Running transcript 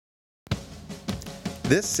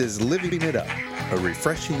This is Living It Up, a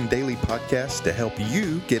refreshing daily podcast to help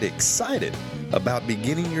you get excited about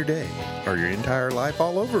beginning your day or your entire life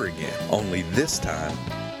all over again. Only this time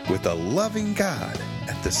with a loving God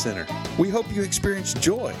at the center. We hope you experience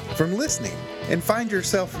joy from listening and find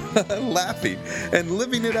yourself laughing and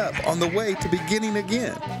living it up on the way to beginning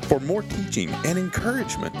again. For more teaching and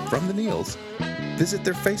encouragement from the Neils, visit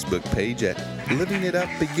their Facebook page at Living It Up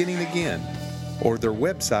Beginning Again or their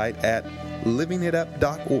website at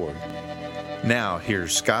livingitup.org. Now,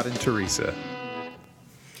 here's Scott and Teresa.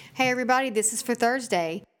 Hey everybody, this is for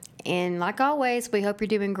Thursday, and like always, we hope you're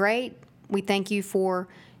doing great. We thank you for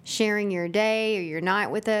sharing your day or your night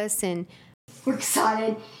with us, and we're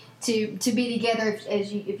excited to be together.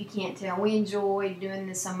 If you can't tell, we enjoy doing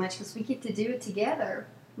this so much because we get to do it together,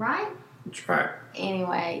 right? That's right.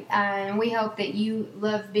 Anyway, and we hope that you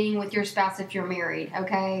love being with your spouse if you're married,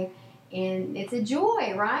 okay? And it's a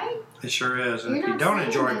joy, right? It sure is. And if you don't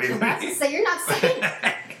enjoy being with them, so you're not saying.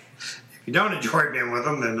 If you don't enjoy being with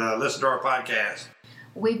them, then listen to our podcast.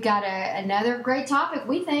 We've got another great topic,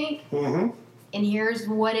 we think. Mm-hmm. And here's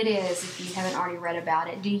what it is, if you haven't already read about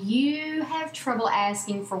it. Do you have trouble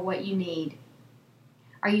asking for what you need?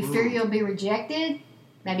 Are you fear you'll be rejected,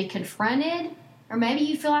 maybe confronted, or maybe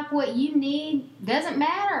you feel like what you need doesn't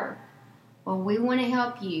matter? Well, we want to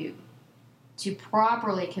help you to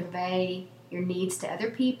properly convey your needs to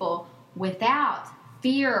other people without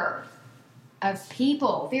fear of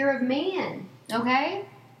people, fear of man, okay?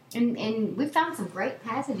 And we found some great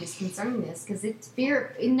passages concerning this because it's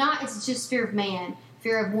fear, it's just fear of man,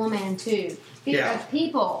 fear of woman too, fear of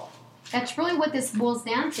people. That's really what this boils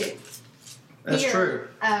down to. That's true.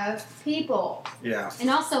 Of people. Yeah.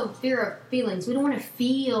 And also fear of feelings. We don't want to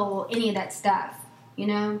feel any of that stuff, you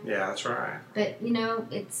know? Yeah, that's right. But,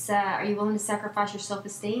 it's, are you willing to sacrifice your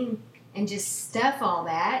self-esteem and just stuff all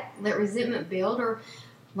that, let resentment build, or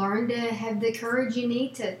learn to have the courage you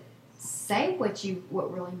need to say what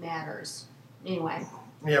really matters. Anyway.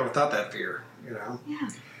 Yeah, without that fear, Yeah.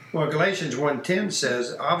 Well, Galatians 1:10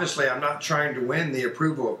 says, obviously I'm not trying to win the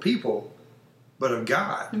approval of people, but of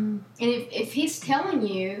God. Mm-hmm. And if he's telling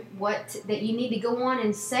you that you need to go on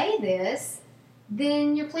and say this,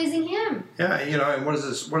 then you're pleasing him. Yeah, and what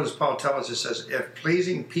does Paul tell us? It says, if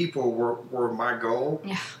pleasing people were my goal,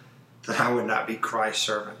 then I would not be Christ's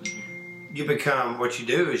servant. Mm-hmm. What you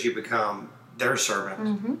do is you become their servant.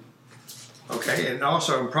 Mm-hmm. Okay, and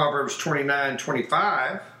also in Proverbs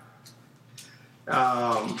 29:25,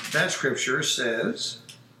 that scripture says,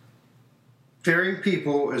 fearing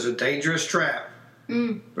people is a dangerous trap,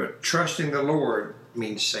 but trusting the Lord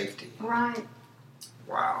means safety. Right.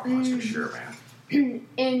 Wow, that's for sure, man.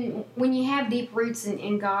 And when you have deep roots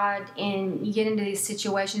in God and you get into these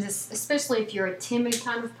situations, especially if you're a timid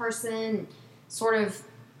kind of person, sort of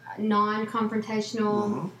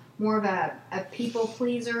non-confrontational, more of a people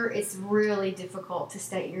pleaser, it's really difficult to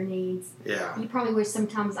state your needs. Yeah. You probably wish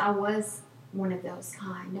sometimes I was one of those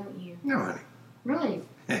kind, don't you? No, honey. Really?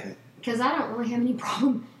 Because I don't really have any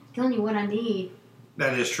problem telling you what I need.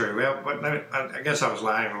 That is true. Well, but I guess I was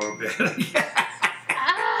lying a little bit.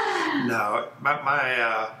 No,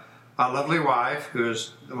 my lovely wife, who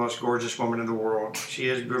is the most gorgeous woman in the world, she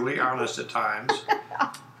is brutally honest at times.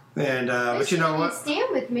 And but you know what?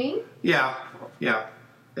 Stand with me. Yeah.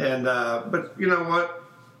 And but you know what?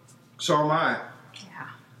 So am I. Yeah.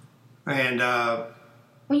 And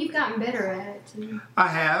well, you've gotten better at it too. I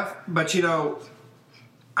have, but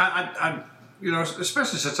I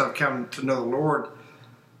especially since I've come to know the Lord.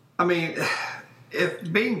 I mean,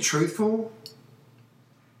 if being truthful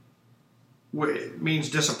means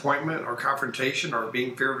disappointment or confrontation or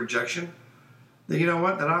being fear of rejection, then you know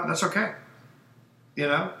what? That's okay.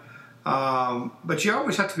 But you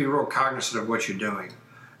always have to be real cognizant of what you're doing.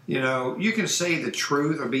 You can say the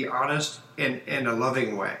truth or be honest in a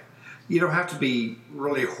loving way. You don't have to be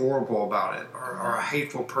really horrible about it or a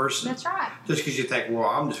hateful person. That's right. Just because you think, well,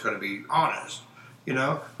 I'm just going to be honest.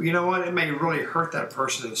 But you know what? It may really hurt that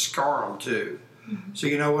person and scar them too. Mm-hmm. So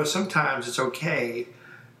you know what? Sometimes it's okay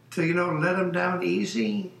to, let them down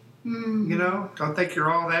easy. Mm-hmm. Don't think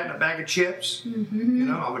you're all that in a bag of chips.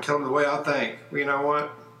 Mm-hmm. I'm going to tell them the way I think. Well, you know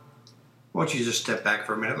what? Why don't you just step back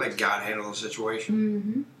for a minute, let God handle the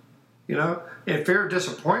situation? Mm-hmm. And fear of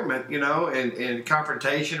disappointment, and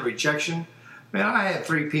confrontation, rejection. Man, I had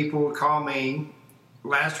 3 people call me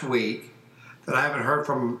last week that I haven't heard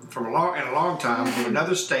from in a long time from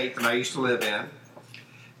another state that I used to live in.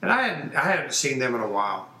 And I hadn't seen them in a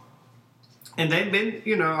while. And they've been,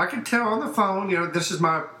 I could tell on the phone, this is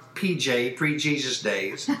my PJ, pre-Jesus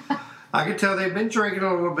days. I could tell they've been drinking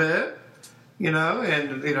a little bit. you know,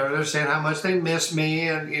 and they're saying how much they miss me,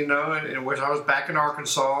 and and wish I was back in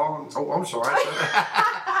Arkansas. Oh, I'm sorry,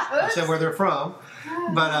 I said where they're from,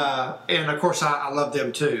 but and of course I love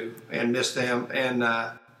them too and miss them. And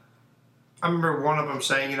I remember one of them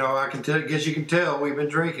saying, I can tell, guess you can tell we've been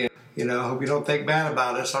drinking. Hope you don't think bad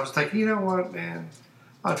about us. I was thinking, you know what, man?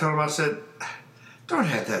 I told him, I said, don't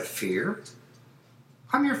have that fear.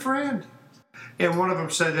 I'm your friend. And one of them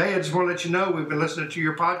said, hey, I just want to let you know we've been listening to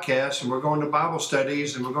your podcast, and we're going to Bible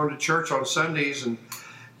studies, and we're going to church on Sundays. And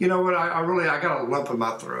you know what? I got a lump in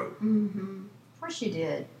my throat. Mm-hmm. Of course you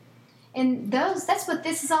did. And that's what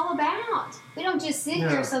this is all about. We don't just sit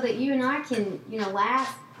here so that you and I can,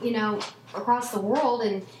 laugh, across the world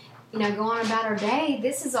and, go on about our day.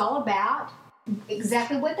 This is all about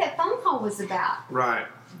exactly what that phone call was about. Right.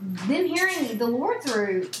 Them hearing the Lord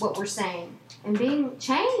through what we're saying and being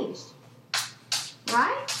changed.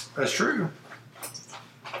 Right? That's true.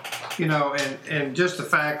 And just the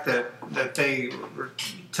fact that they were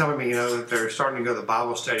telling me, that they're starting to go to the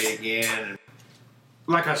Bible study again. And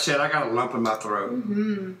like I said, I got a lump in my throat.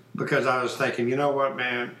 Mm-hmm. Because I was thinking, you know what,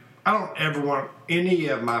 man? I don't ever want any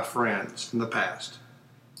of my friends from the past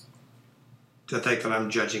to think that I'm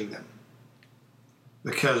judging them.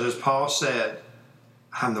 Because as Paul said,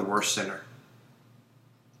 I'm the worst sinner.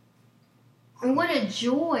 And what a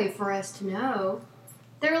joy for us to know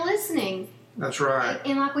they're listening. That's right.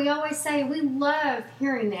 And like we always say, we love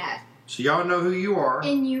hearing that. So y'all know who you are.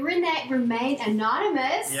 And you remain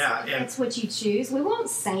anonymous. Yeah. If that's what you choose. We won't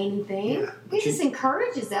say anything. Yeah, We just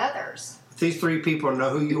encourages others. These three people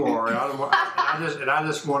know who you are. And I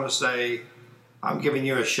just want to say, I'm giving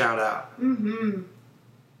you a shout out. Mm-hmm.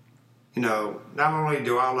 Not only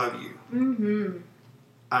do I love you, Mm-hmm.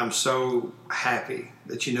 I'm so happy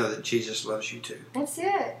that you know that Jesus loves you too. That's it.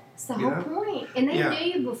 That's the whole point. And they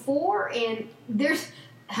knew you before, and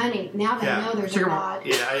honey, now they know there's a God.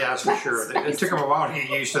 Yeah, that's for sure. It took them a while to get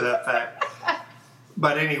used to that fact.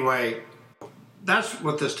 But anyway, that's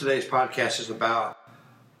what today's podcast is about.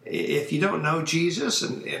 If you don't know Jesus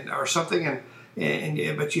and or something,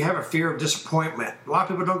 but you have a fear of disappointment, a lot of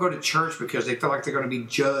people don't go to church because they feel like they're going to be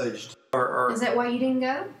judged. Or is that why you didn't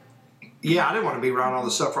go? Yeah, I didn't want to be around all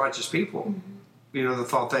the self-righteous people. Mm-hmm. That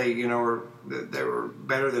thought they were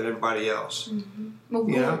better than everybody else. Mm-hmm. Well,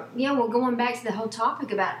 going back to the whole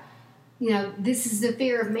topic about, this is the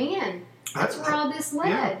fear of man. That's where all this led.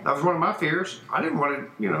 Yeah, that was one of my fears. I didn't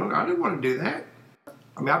want to do that.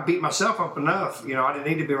 I mean, I beat myself up enough. I didn't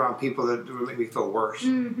need to be around people that would make me feel worse.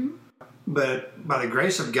 Mm-hmm. But by the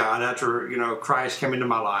grace of God, after, Christ came into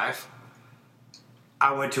my life,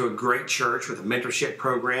 I went to a great church with a mentorship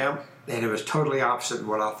program, and it was totally opposite of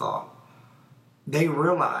what I thought. They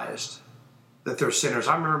realized that they're sinners.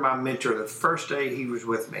 I remember my mentor, the first day he was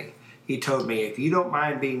with me, he told me, if you don't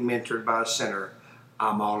mind being mentored by a sinner,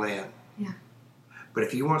 I'm all in. Yeah. But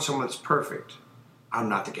if you want someone that's perfect, I'm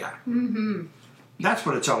not the guy. Mm-hmm. That's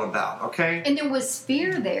what it's all about, okay? And there was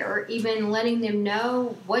fear there, even letting them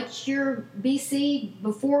know what your BC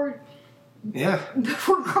before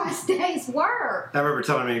Christ's days were. I remember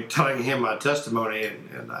telling him my testimony,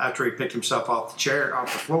 and after he picked himself off the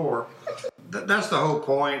floor, that's the whole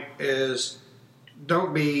point, is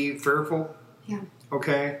don't be fearful. Yeah.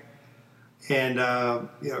 Okay? And, get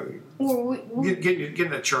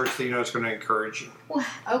in a church that it's going to encourage you. Well,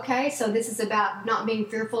 okay, so this is about not being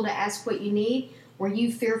fearful to ask what you need. Were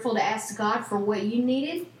you fearful to ask God for what you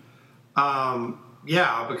needed?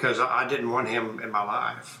 Yeah, because I didn't want him in my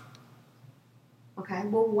life. Okay,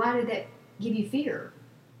 well, why did that give you fear?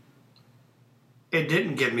 It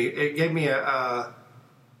didn't give me. It gave me a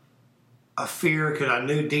fear because I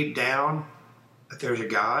knew deep down that there's a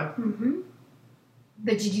God. Mm-hmm.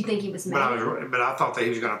 But did you think he was mad? But I thought that he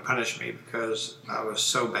was going to punish me because I was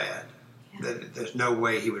so bad that there's no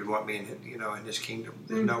way he would want me in his kingdom.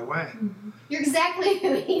 There's no way. Mm-hmm. You're exactly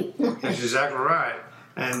who he wants. That's exactly right.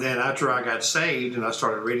 And then after I got saved and I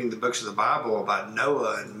started reading the books of the Bible about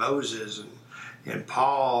Noah and Moses and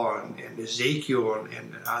Paul and Ezekiel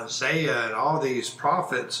and Isaiah and all these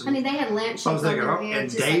prophets. They had lampshades on their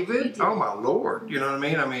heads. And David, oh my Lord, you know what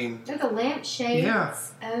I mean? They're the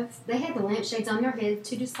lampshades they had the lampshades on their heads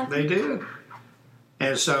too, just like they did.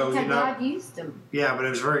 And so, that's how God used them. Yeah, but it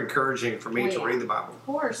was very encouraging for me to read the Bible. Of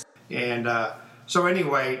course. And so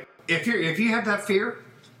anyway, if you have that fear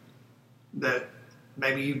that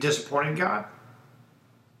maybe you disappointed God,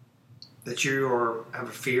 that you have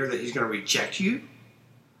a fear that he's going to reject you,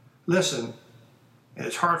 listen, and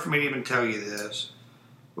it's hard for me to even tell you this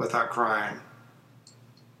without crying.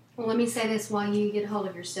 Well, let me say this while you get hold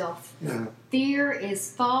of yourself. Yeah. Fear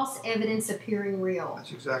is false evidence appearing real.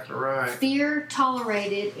 That's exactly right. Fear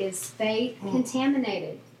tolerated is faith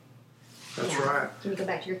contaminated. That's Yeah. right. Can you go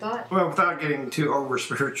back to your thought? Well, without getting too over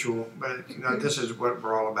spiritual, but this is what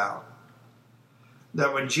we're all about.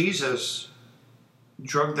 That when Jesus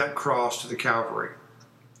dragged that cross to the Calvary,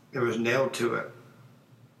 it was nailed to it.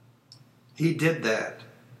 He did that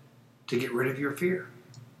to get rid of your fear,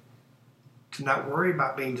 to not worry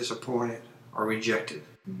about being disappointed or rejected,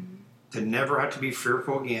 to never have to be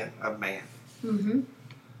fearful again of man. Mm-hmm.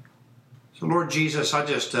 So, Lord Jesus,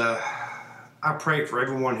 I pray for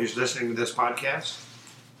everyone who's listening to this podcast,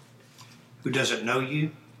 who doesn't know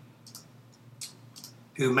you,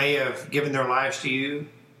 who may have given their lives to you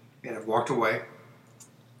and have walked away,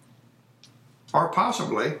 or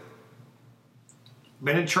possibly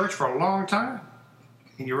been in church for a long time,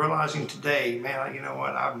 and you're realizing today, man, you know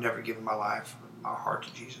what, I've never given my life, my heart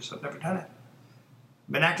to Jesus. I've never done it.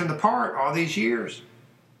 Been acting the part all these years.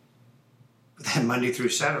 But then Monday through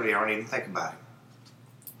Saturday, I don't even think about it.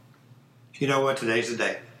 You know what? Today's the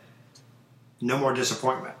day. No more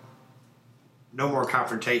disappointment. No more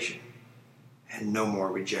confrontation. And no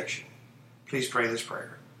more rejection. Please pray this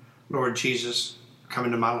prayer. Lord Jesus, come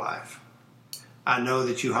into my life. I know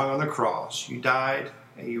that you hung on the cross. You died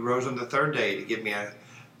and you rose on the third day to give me a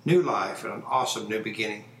new life and an awesome new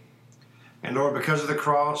beginning. And Lord, because of the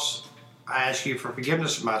cross, I ask you for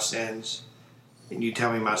forgiveness of my sins. And you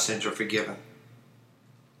tell me my sins are forgiven.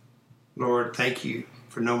 Lord, thank you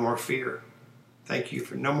for no more fear. Thank you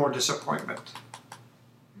for no more disappointment.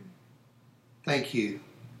 Thank you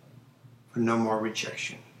for no more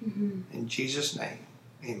rejection. Mm-hmm. In Jesus' name,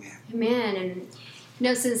 amen. Amen.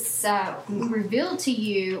 And since we revealed to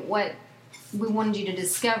you what we wanted you to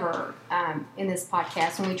discover in this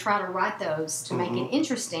podcast, and we try to write those to make it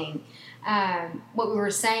interesting, what we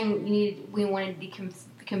were saying we wanted to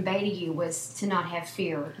convey to you was to not have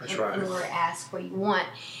fear. That's right. In order to ask what you want.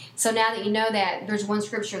 So now that you know that, there's one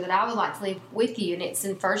scripture that I would like to leave with you, and it's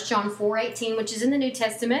in 1 John 4:18, which is in the New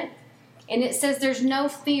Testament. And it says there's no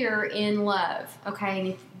fear in love. Okay, and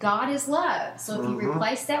if God is love, so if you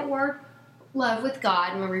replace that word love with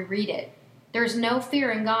God when we read it, there's no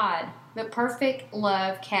fear in God, but perfect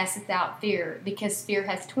love casteth out fear, because fear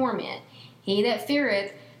hath torment. He that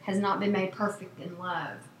feareth has not been made perfect in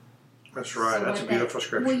love. That's right. So that's a beautiful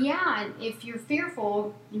scripture. Well, yeah, if you're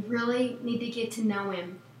fearful, you really need to get to know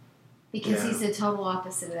Him, because He's the total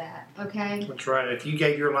opposite of that, okay? That's right. If you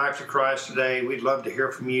gave your life to Christ today, we'd love to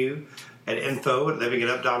hear from you at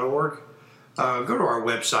info@livingitup.org. Go to our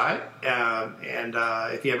website, and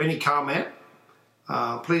if you have any comment,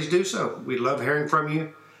 please do so. We'd love hearing from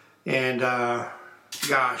you. And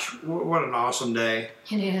gosh, what an awesome day.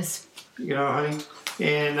 It is. You know, honey.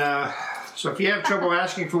 And so if you have trouble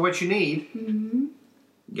asking for what you need, you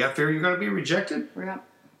got fear you're going to be rejected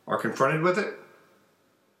or confronted with it,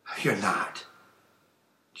 you're not.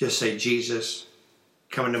 Just say, Jesus,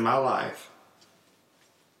 come into my life.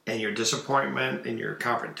 And your disappointment and your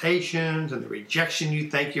confrontations and the rejection you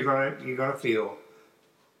think you're gonna feel,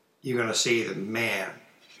 you're gonna see that, man,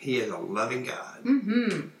 He is a loving God.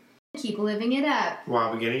 Keep living it up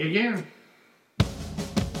While beginning again.